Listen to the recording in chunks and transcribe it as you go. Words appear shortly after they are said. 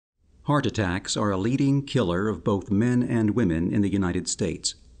Heart attacks are a leading killer of both men and women in the United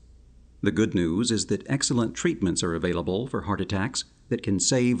States. The good news is that excellent treatments are available for heart attacks that can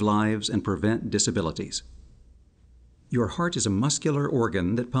save lives and prevent disabilities. Your heart is a muscular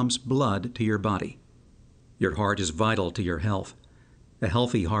organ that pumps blood to your body. Your heart is vital to your health. A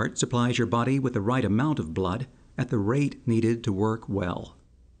healthy heart supplies your body with the right amount of blood at the rate needed to work well.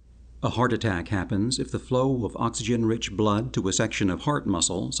 A heart attack happens if the flow of oxygen-rich blood to a section of heart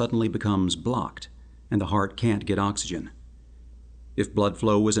muscle suddenly becomes blocked, and the heart can't get oxygen. If blood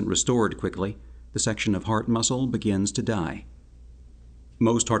flow isn't restored quickly, the section of heart muscle begins to die.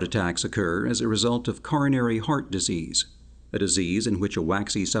 Most heart attacks occur as a result of coronary heart disease, a disease in which a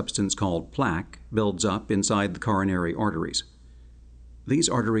waxy substance called plaque builds up inside the coronary arteries. These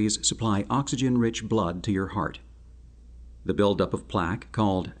arteries supply oxygen-rich blood to your heart. The buildup of plaque,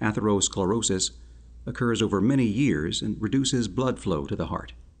 called atherosclerosis, occurs over many years and reduces blood flow to the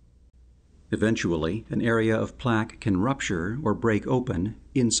heart. Eventually, an area of plaque can rupture or break open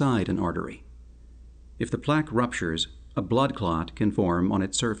inside an artery. If the plaque ruptures, a blood clot can form on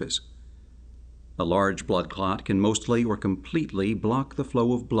its surface. A large blood clot can mostly or completely block the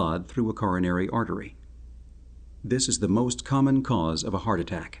flow of blood through a coronary artery. This is the most common cause of a heart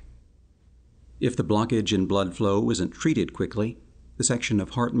attack. If the blockage in blood flow isn't treated quickly, the section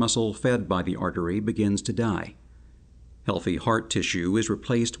of heart muscle fed by the artery begins to die. Healthy heart tissue is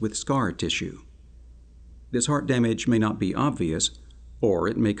replaced with scar tissue. This heart damage may not be obvious, or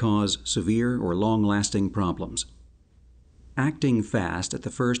it may cause severe or long-lasting problems. Acting fast at the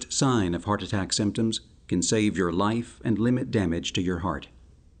first sign of heart attack symptoms can save your life and limit damage to your heart.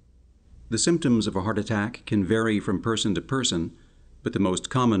 The symptoms of a heart attack can vary from person to person, but the most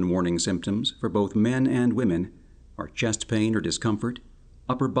common warning symptoms for both men and women are chest pain or discomfort,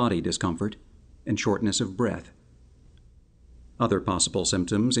 upper body discomfort, and shortness of breath. Other possible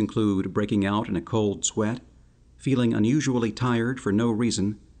symptoms include breaking out in a cold sweat, feeling unusually tired for no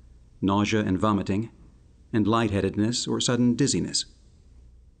reason, nausea and vomiting, and lightheadedness or sudden dizziness.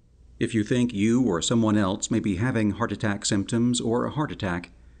 If you think you or someone else may be having heart attack symptoms or a heart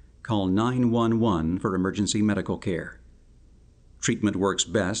attack, call 911 for emergency medical care. Treatment works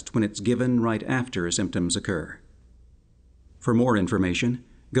best when it's given right after symptoms occur. For more information,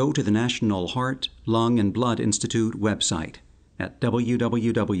 go to the National Heart, Lung, and Blood Institute website at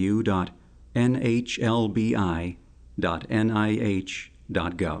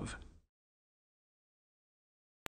www.nhlbi.nih.gov.